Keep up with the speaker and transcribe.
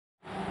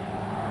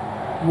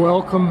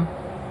Welcome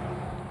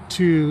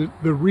to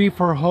the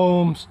Reefer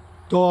Homes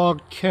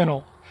dog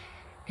kennel.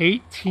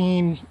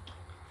 18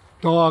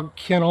 dog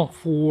kennel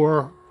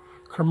for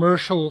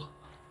commercial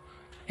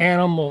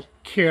animal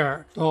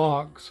care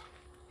dogs.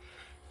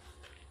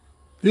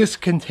 This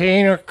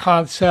container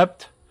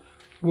concept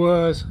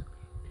was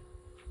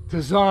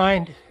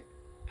designed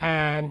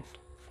and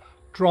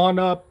drawn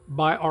up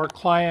by our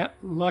client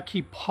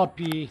Lucky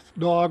Puppy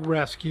Dog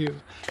Rescue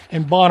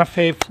in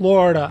Bonifay,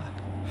 Florida.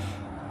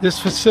 This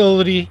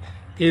facility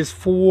is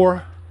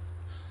for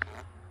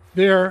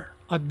their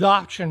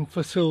adoption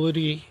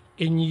facility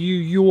in New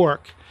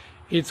York.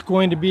 It's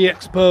going to be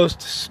exposed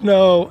to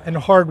snow and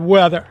hard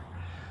weather.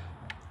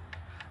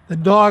 The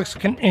dogs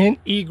can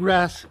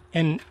egress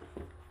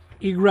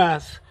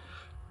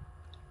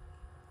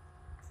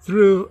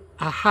through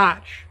a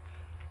hatch.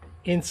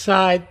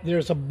 Inside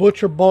there's a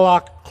butcher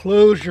block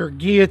closure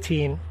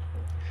guillotine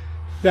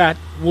that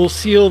will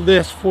seal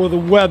this for the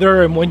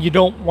weather and when you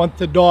don't want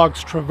the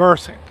dogs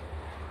traversing.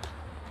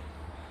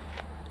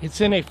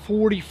 It's in a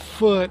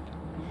 40-foot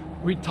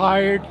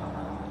retired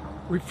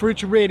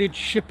refrigerated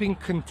shipping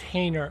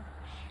container.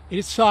 It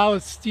is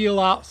solid steel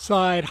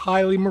outside,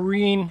 highly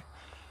marine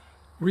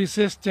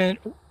resistant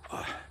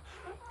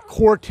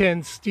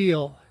Corten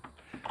steel.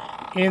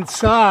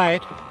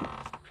 Inside,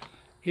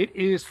 it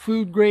is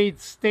food grade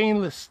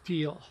stainless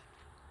steel.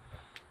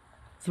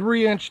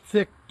 3-inch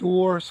thick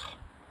doors,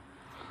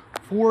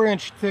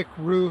 4-inch thick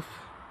roof,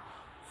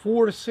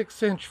 4 to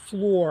 6-inch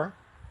floor.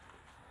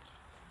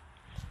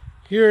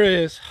 Here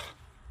is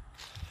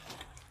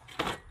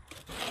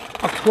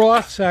a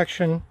cross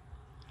section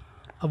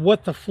of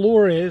what the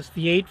floor is,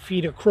 the 8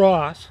 feet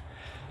across.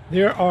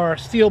 There are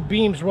steel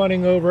beams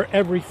running over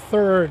every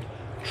third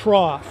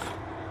trough.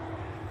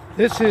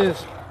 This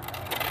is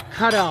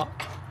cut out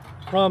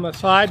from a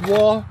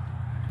sidewall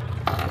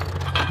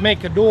to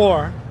make a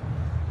door.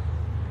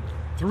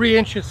 3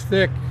 inches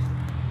thick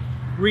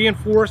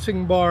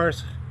reinforcing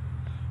bars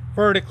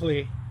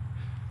vertically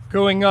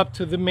going up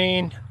to the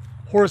main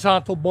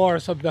horizontal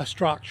bars of the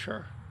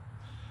structure.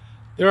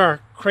 There are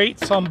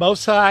crates on both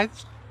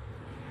sides.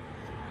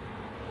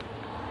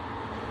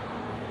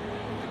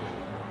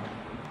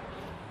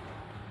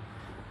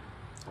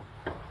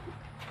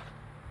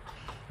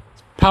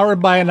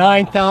 Powered by a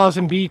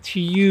 9,000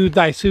 BTU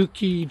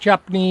Daisuke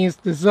Japanese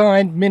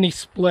designed mini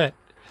split.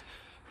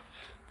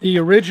 The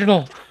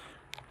original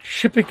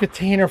shipping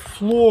container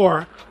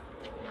floor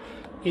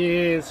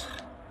is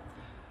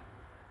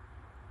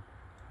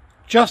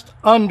just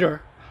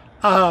under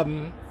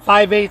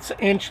 5/8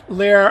 inch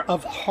layer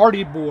of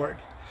hardy board,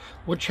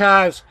 which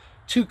has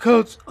 2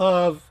 coats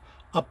of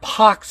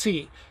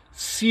epoxy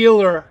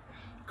sealer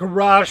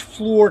garage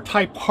floor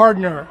type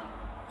hardener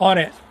on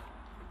it.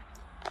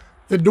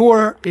 The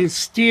door is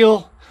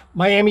steel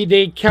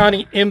Miami-Dade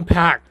County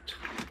impact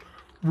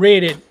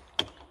rated.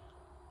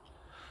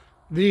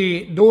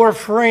 The door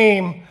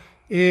frame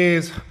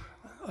is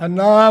a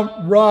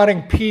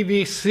non-rotting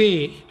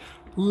PVC,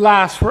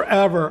 lasts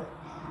forever.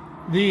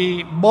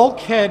 The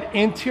bulkhead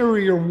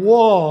interior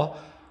wall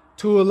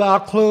to allow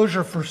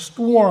closure for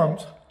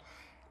storms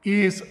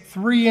is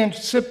 3-inch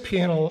SIP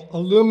panel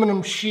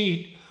aluminum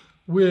sheet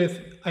with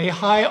a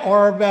high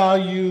R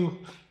value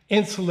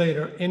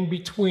insulator in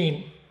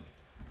between.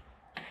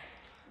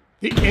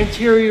 The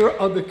interior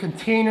of the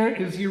container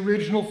is the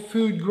original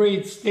food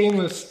grade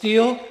stainless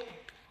steel.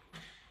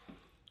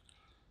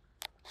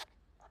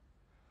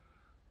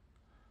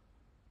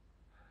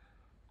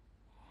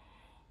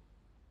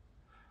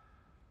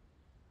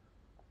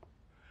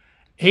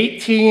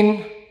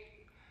 "18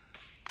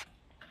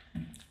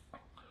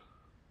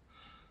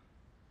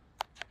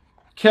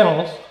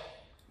 kennels,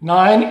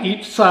 9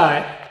 each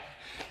side.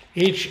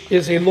 Each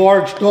is a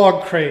large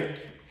dog crate.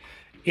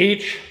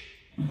 Each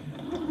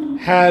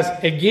has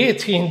a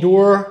guillotine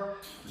door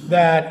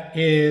that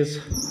is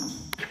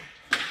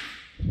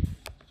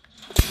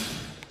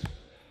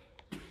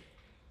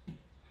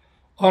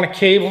on a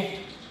cable,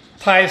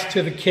 ties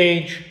to the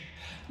cage.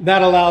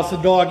 That allows the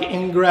dog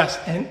ingress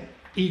and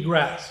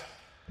egress.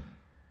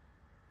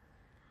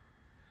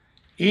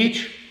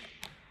 Each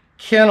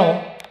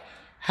kennel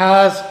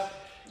has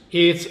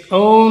its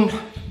own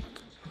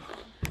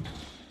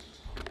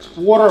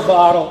water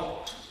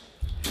bottle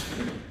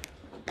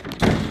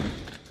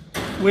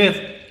with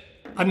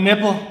a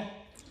nipple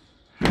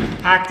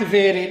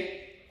activated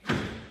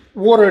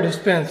water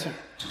dispenser.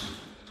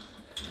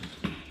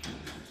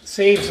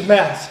 Saves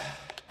mess.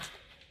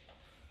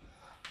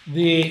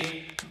 The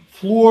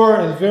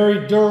floor is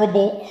very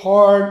durable,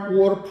 hard,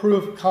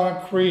 waterproof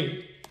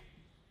concrete.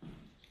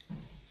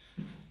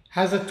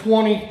 Has a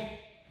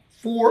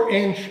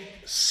 24-inch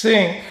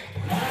sink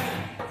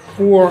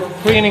for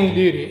cleaning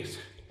duties.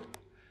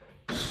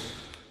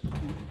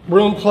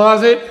 Broom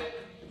closet.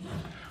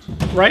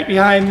 Right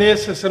behind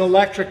this is an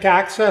electric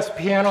access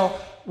panel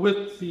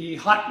with the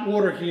hot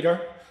water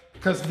heater,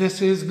 because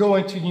this is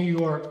going to New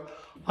York.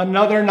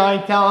 Another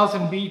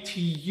 9,000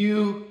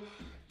 BTU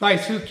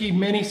Daisuke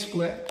mini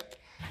split.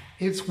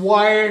 It's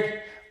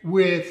wired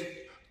with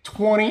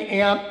 20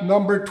 amp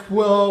number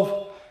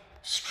 12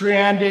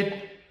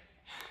 stranded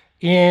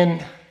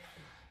in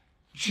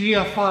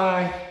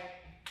GFI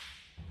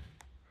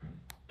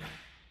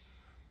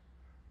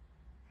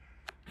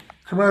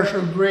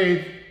commercial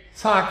grade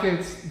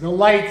sockets. The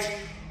lights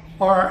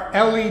are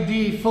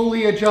LED,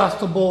 fully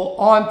adjustable,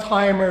 on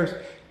timers,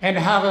 and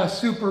have a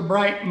super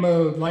bright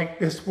mode like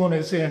this one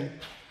is in.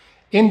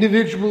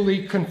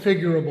 Individually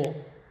configurable.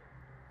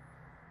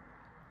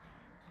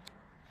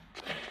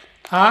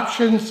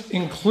 Options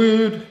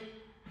include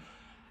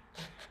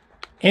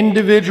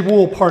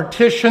individual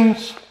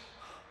partitions,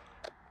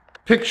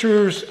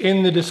 pictures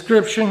in the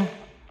description.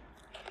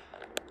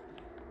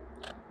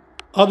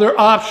 Other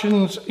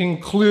options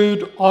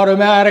include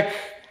automatic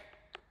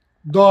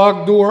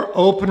dog door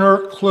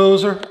opener,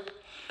 closer,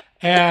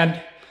 and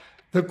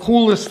the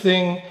coolest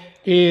thing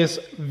is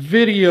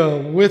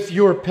video with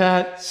your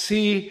pet,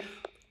 see,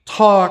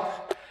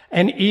 talk,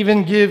 and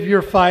even give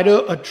your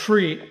Fido a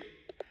treat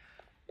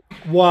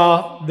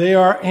while they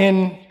are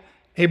in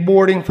a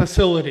boarding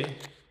facility.